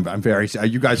sick. I'm very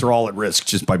sick. You guys are all at risk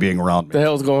just by being around me. What the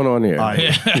hell's going on here?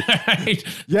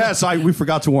 Yes, we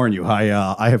forgot to warn you.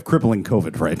 I have crippling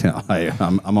COVID right now.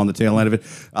 I'm on the tail end of it.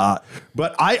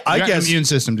 But I guess an immune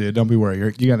system, dude. Don't be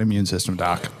worried. You got an immune system,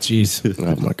 doc. Jeez.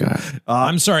 Oh my God.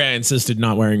 I'm sorry I insisted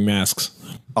not wearing masks.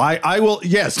 I will.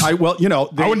 Yes, I will.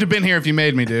 I wouldn't have been here if you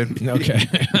made me, dude. Okay.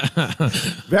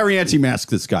 Very anti-mask.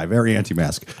 This guy. Very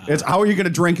anti-mask. It's how are you going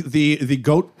to drink the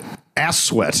goat ass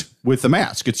sweat with the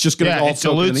mask? It's just going to it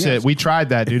dilutes it. We tried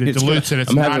that, dude. It dilutes it. It's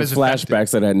I'm not having as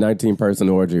flashbacks of that 19-person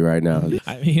orgy right now.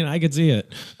 I mean, I could see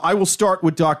it. I will start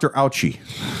with Dr. Ouchie.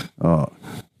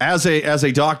 as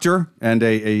a doctor and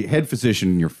a head physician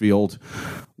in your field,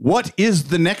 what is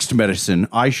the next medicine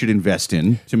I should invest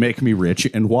in to make me rich,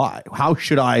 and why? How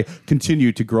should I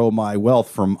continue to grow my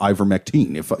wealth from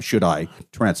ivermectin? Should I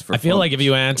transfer? I feel like if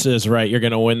you answer this right, you're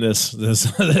going to win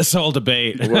this whole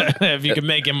debate. If you can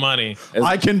make him money,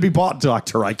 I can be bought,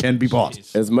 doctor. I can be bought.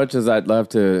 As much as I'd love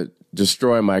to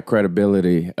destroy my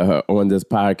credibility on this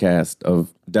podcast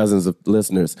of dozens of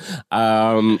listeners,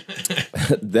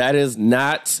 that is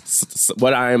not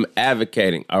what I am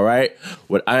advocating, all right?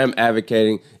 What I am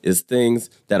advocating is things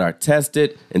that are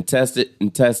tested and tested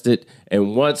and tested,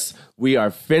 and once we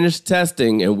are finished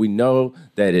testing and we know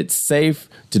that it's safe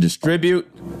to distribute,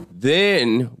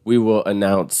 then we will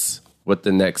announce what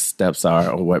the next steps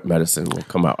are on what medicine will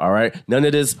come out, all right? None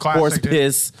of this horse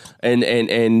piss and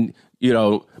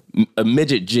a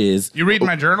midget jizz. You read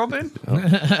my journal, dude?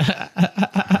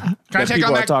 Can I take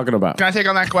on that? Talking about? Can I take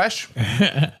on that question?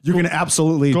 You can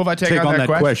absolutely Cool if I take on that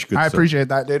question. Good I sir. appreciate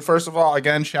that, dude. First of all,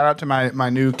 again, shout out to my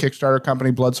new Kickstarter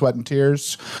company, Blood, Sweat, and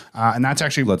Tears. And that's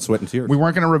actually Blood, Sweat, and Tears. We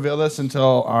weren't going to reveal this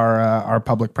until our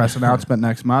public press announcement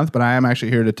next month, but I am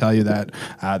actually here to tell you that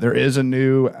there is a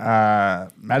new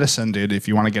medicine, dude. If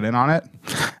you want to get in on it,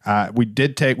 we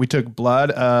took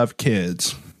blood of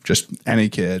kids, just any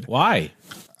kid. why?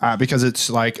 Because it's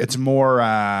like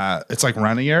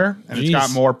runnier and it's got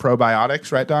more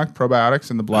probiotics, right, Doc? Probiotics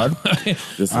in the blood.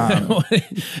 It's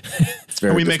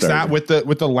very We mix that with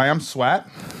the lamb sweat.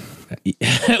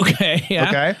 Okay. Yeah.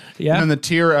 Okay. Yeah. And then the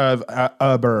tear of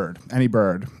a bird, any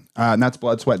bird. And that's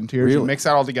blood, sweat, and tears. You mix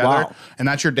that all together, Wow. and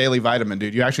that's your daily vitamin,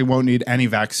 dude. You actually won't need any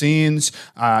vaccines.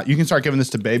 You can start giving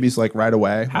this to babies like right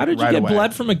away. How did you get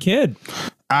blood from a kid?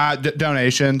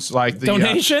 Donations, like the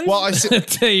Donations? well,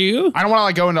 To you? I don't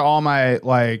want to go into all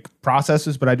my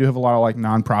processes, but I do have a lot of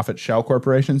nonprofit shell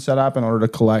corporations set up in order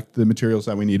to collect the materials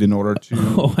that we need in order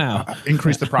to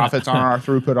increase the profits on our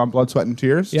throughput on blood, sweat, and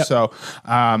tears. Yep. So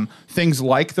things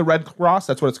like the Red Cross,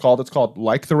 that's what it's called. It's called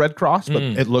like the Red Cross, but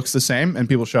it looks the same, and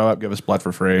people show up, give us blood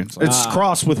for free. It's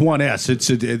crossed with one S.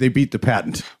 They beat the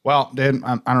patent. Well, dude,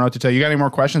 I don't know what to tell you. You got any more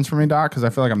questions for me, Doc? Because I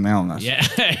feel like I'm nailing this. Yeah.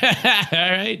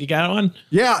 All right. You got one?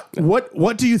 Yeah.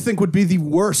 What do you think would be the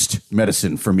worst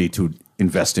medicine for me to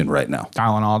invest in right now?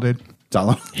 Tylenol, dude.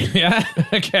 Tylenol. Yeah.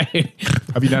 Okay.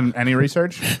 Have you done any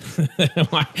research?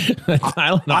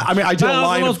 Tylenol. I did a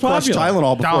line of crushed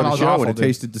Tylenol before the Tylenol's show, awful, and it dude.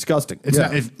 tasted disgusting. It's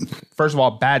not, first of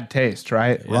all, bad taste,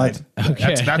 right? Right.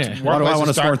 Okay. That's Why do I want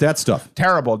to start that stuff?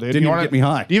 Terrible, dude. Didn't You even wanna- get me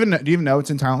high. Do you even know what's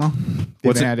in Tylenol?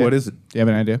 What's it? What is it? Do you have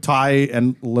an idea? Ty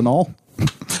and Lenol?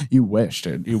 You wish,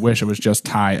 dude. You wish it was just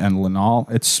Ty and Lenol.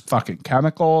 It's fucking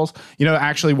chemicals. You know,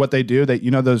 actually, what they do,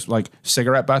 those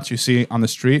cigarette butts you see on the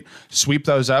street, sweep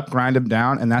those up, grind them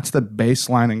down, and that's the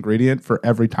baseline ingredient for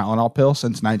every Tylenol pill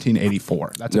since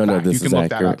 1984. That's a fact. this You can is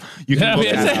look accurate. that up. You can look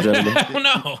that up. Oh,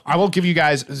 no. I will give you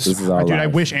guys. is all Dude, I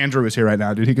lies. wish Andrew was here right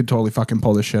now, dude. He could totally fucking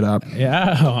pull this shit up.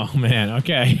 Yeah. Oh, man.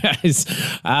 Okay, guys.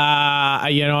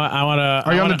 You know what? I want to.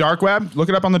 Are you on the dark web? Look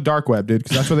it up on the dark web, dude,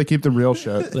 because that's where they keep the real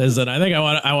shit. Listen, I think I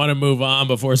want to move on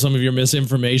before some of your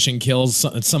misinformation kills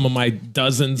some of my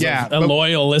dozens of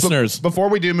loyal listeners. Before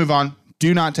we do move on,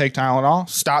 do not take Tylenol.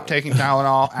 Stop taking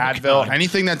Tylenol, Advil,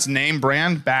 anything that's name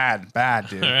brand, bad,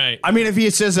 dude. All right. I mean, if he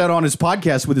says that on his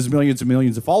podcast with his millions and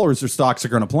millions of followers, their stocks are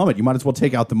going to plummet. You might as well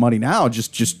take out the money now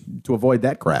just to avoid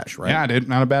that crash, right? Yeah, dude,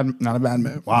 not a bad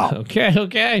move. Wow.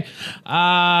 Okay. All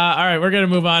right, we're gonna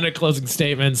move on to closing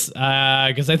statements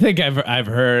because I think I've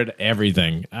heard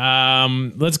everything.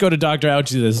 Let's go to Dr.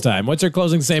 Ouchie this time. What's your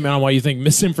closing statement on why you think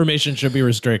misinformation should be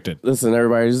restricted? Listen,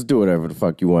 everybody, just do whatever the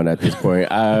fuck you want at this point.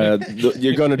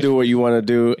 You're going to do what you want to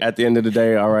do at the end of the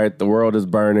day. All right. The world is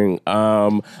burning.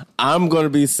 I'm going to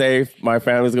be safe. My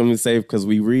family's going to be safe because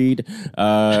we read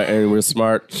and we're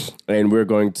smart and we're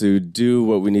going to do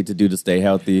what we need to do to stay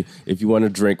healthy. If you want to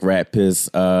drink rat piss,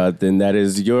 then that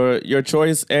is your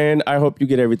choice. And I hope you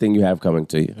get everything you have coming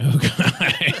to you.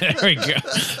 There we go.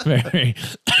 Very.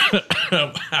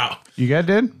 Wow. You good,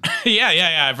 dude?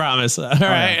 Yeah. I promise. All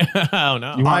right. Oh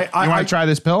no. You want to try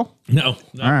this pill? No,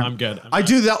 right. I'm good. I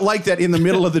do like that in the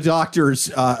middle of the doctor's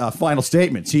final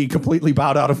statements. He completely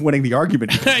bowed out of winning the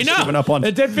argument. I He's know. given up on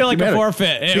It did feel like a humanity.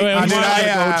 forfeit. See, I'm dude, going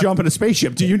to go jump in a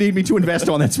spaceship. Do you need me to invest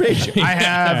on that spaceship? I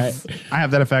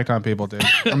have that effect on people, dude.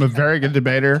 I'm a very good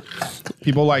debater.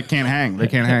 People can't hang. They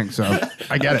can't hang, so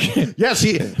I get it. Yes,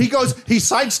 he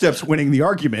sidesteps winning the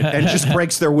argument and just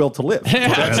breaks their will to live.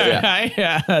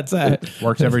 Yeah, that's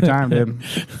Works every time, dude.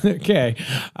 Okay.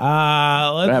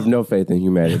 I have no faith in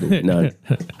humanity. None.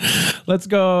 Let's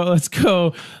go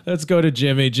to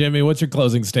Jimmy. Jimmy, what's your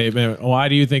closing statement? Why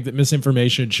do you think that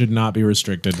misinformation should not be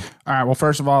restricted? All right. Well,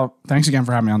 first of all, thanks again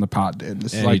for having me on the pod, dude.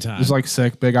 This is like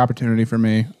sick, big opportunity for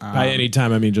me. By any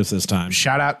time, I mean just this time.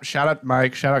 Shout out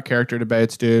Mike. Shout out Character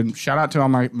Debates, dude. Shout out to all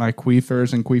my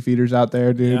queefers and queef eaters out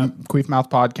there, dude. Yep. Queefmouth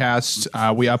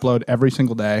podcast. We upload every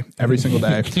single day.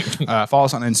 Follow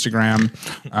us on Instagram.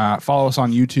 Follow us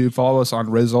on YouTube. Follow us on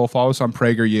Rizzle. Follow us on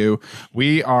PragerU.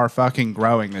 We are fucking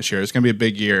growing this year. It's gonna be a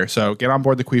big year. So get on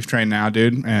board the queef train now,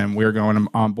 dude. And we're going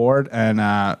on board. And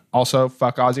also,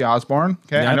 fuck Ozzy Osbourne.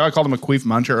 Okay, Yep. I know I called him a queef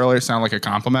muncher earlier. It sounded like a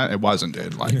compliment. It wasn't,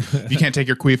 dude. Like, if you can't take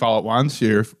your queef all at once,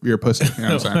 you're a pussy. You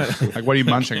know what I'm saying? Like, what are you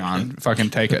munching on? Fucking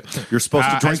take it. You're supposed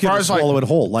to drink it and swallow it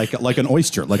whole, like an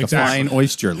oyster, like Exactly. a fine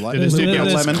oyster. This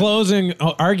Lemon. closing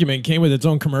argument came with its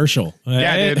own commercial.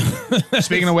 Yeah, dude.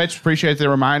 Speaking of which, appreciate the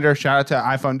reminder. Shout out to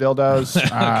iPhone Dildos.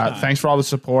 Thanks for all the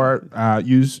support.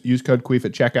 Use code Queef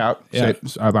at checkout. Yeah.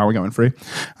 Buy one, get one free.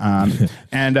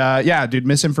 Yeah, dude,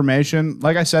 misinformation.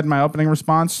 Like I said in my opening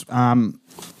response,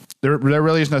 there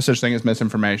really is no such thing as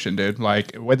misinformation, dude.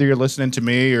 Like, whether you're listening to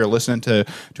me or listening to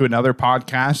another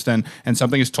podcast and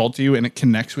something is told to you and it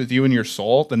connects with you in your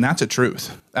soul, then that's a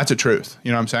truth. That's a truth.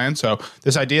 You know what I'm saying? So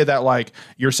this idea that, like,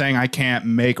 you're saying I can't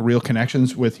make real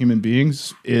connections with human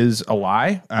beings is a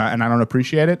lie, and I don't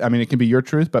appreciate it. I mean, it can be your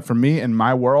truth, but for me, in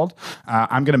my world,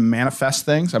 I'm going to manifest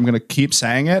things. I'm going to keep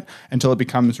saying it until it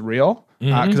becomes real.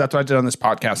 Because that's what I did on this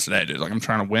podcast today, dude. Like, I'm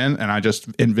trying to win, and I just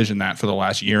envisioned that for the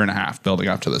last year and a half building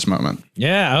up to this moment.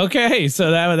 Yeah, okay.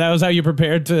 So that was how you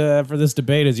prepared for this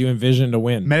debate, as you envisioned a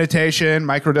win. Meditation,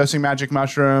 microdosing magic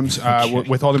mushrooms,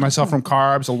 withholding myself from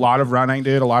carbs, a lot of running,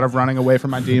 dude. A lot of running away from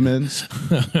my demons.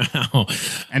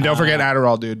 And don't forget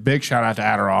Adderall, dude. Big shout out to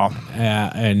Adderall.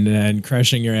 Yeah, and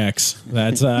crushing your ex.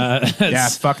 That's yeah,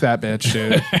 fuck that bitch,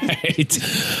 dude.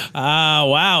 Right.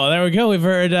 Wow, there we go. We've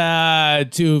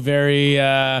heard two very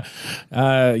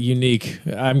unique,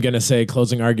 I'm gonna say,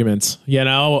 closing arguments. You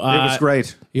know, It was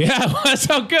great. Yeah, it was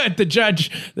so good. The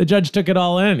judge took it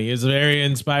all in. He was very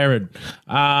inspired.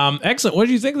 Excellent. What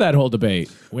did you think of that whole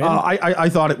debate? I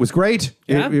thought it was great.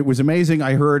 Yeah? It was amazing.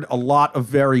 I heard a lot of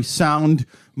very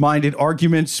sound-minded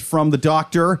arguments from the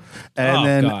doctor,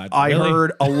 and I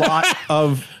heard a lot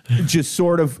of just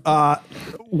sort of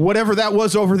whatever that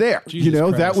was over there. Jesus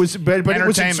Christ. That was, but it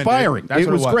was inspiring. It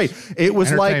was great. It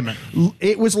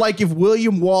was like if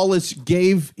William Wallace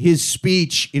gave his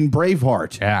speech in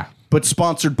Braveheart. Yeah. But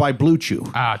sponsored by Blue Chew.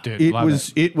 Ah, dude,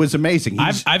 it was amazing.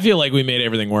 I feel like we made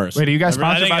everything worse. Wait, are you guys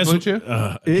sponsored by Blue Chew?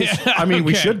 I mean,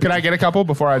 we should. Could I get a couple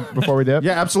before we dip?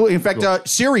 Yeah, absolutely. In fact,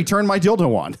 Siri, turn my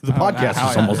dildo on. The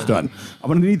podcast is almost done. I'm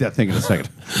going to need that thing in a second.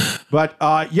 But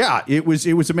yeah, it was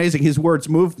amazing. His words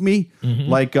moved me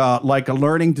like a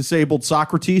learning disabled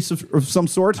Socrates of some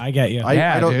sort. I get you.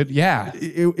 Dude. Yeah.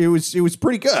 It was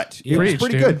pretty good. It was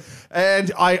pretty good.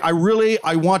 And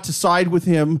I want to side with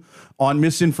him on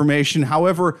misinformation.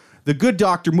 However, the good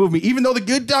doctor moved me, even though the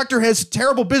good doctor has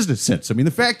terrible business sense. I mean,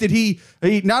 the fact that he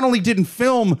not only didn't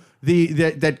film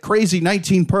that crazy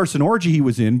 19-person orgy he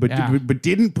was in, but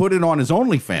didn't put it on his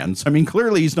OnlyFans. I mean,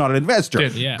 clearly he's not an investor.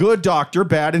 Good doctor,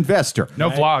 bad investor.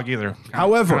 No vlog either.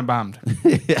 However, kind of bummed.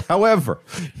 However,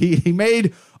 he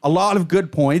made a lot of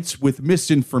good points with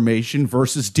misinformation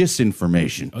versus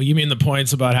disinformation. Oh, you mean the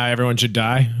points about how everyone should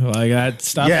die? Like that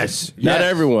stuff? Yes. Not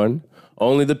everyone.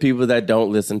 Only the people that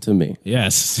don't listen to me.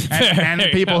 Yes. And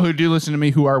the people who do listen to me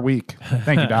who are weak.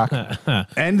 Thank you, Doc.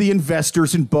 And the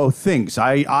investors in both things.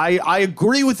 I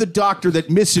agree with the doctor that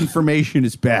misinformation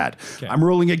is bad. Okay. I'm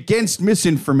ruling against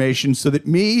misinformation so that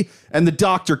me and the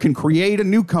doctor can create a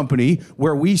new company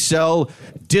where we sell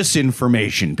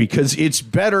disinformation, because it's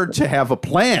better to have a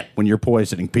plan when you're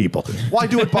poisoning people. Why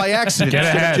do it by accident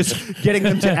instead of just getting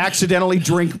them to accidentally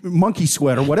drink monkey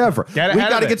sweat or whatever? We've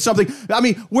got to get something. I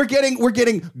mean, we're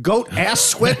getting goat ass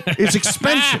sweat. It's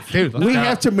expensive. Dude, we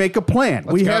have to make a plan.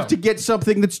 We have to get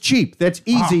something that's cheap, that's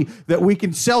easy, that we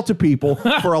can sell to people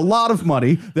for a lot of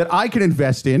money that I can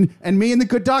invest in. And me and the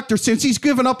good doctor, since he's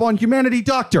given up on humanity,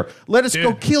 doctor, let us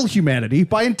go kill humanity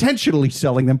by intentionally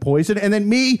selling them poison. And then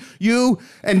me, you,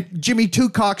 and Jimmy Two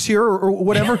Cocks here or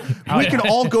whatever, we can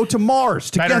all go to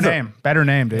Mars together. Better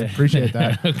name, dude. Appreciate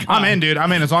that. I'm in, dude.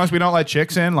 I'm in. As long as we don't let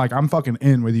chicks in, like, I'm fucking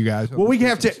in with you guys. Well, we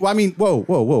have to. I mean, whoa.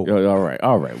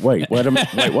 All right. Wait, what?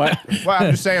 Well,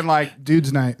 I'm just saying, like,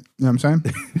 dude's night. You know what I'm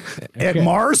saying? at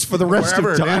Mars for the rest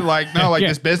Wherever, of time. dude. Like, no, like Yeah.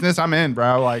 this business I'm in,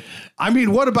 bro. Like, I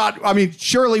mean, what about? I mean,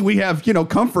 surely we have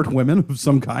comfort women of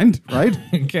some kind, right?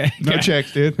 Okay. no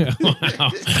chicks, dude.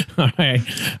 Wow. All right.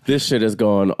 This shit is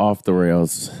going off the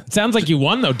rails, Sounds like you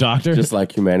won, though, Doctor. just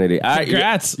like humanity.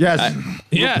 Congrats. Yes,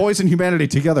 yeah. we'll poison humanity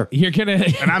together. You're gonna.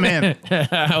 And I'm in.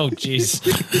 Oh, jeez.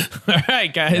 All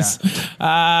right, guys.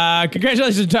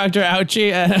 Congratulations, Dr.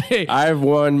 Ouchie. Hey. I've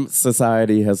won.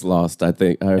 Society has lost. I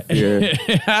think. I fear.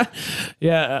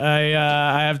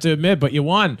 I have to admit, but you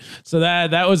won. So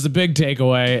that was the big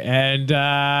takeaway, and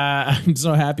I'm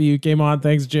so happy you came on.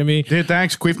 Thanks, Jimmy. Dude,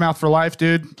 thanks. Queefmouth for life,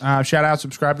 dude. Shout out,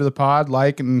 subscribe to the pod,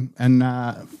 like, and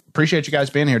appreciate you guys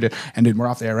being here, dude. And dude, we're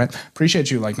off the air, right? Appreciate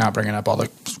you like not bringing up all the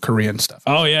Korean stuff.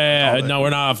 Oh yeah. No, we're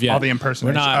not off yet. All the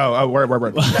impersonations. We're not.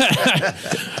 We're.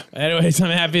 Anyways,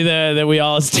 I'm happy that we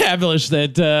all established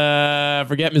that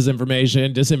forget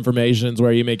misinformation, disinformation is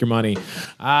where you make your money.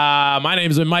 My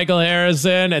name's been Michael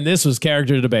Harrison, and this was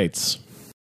Character Debates.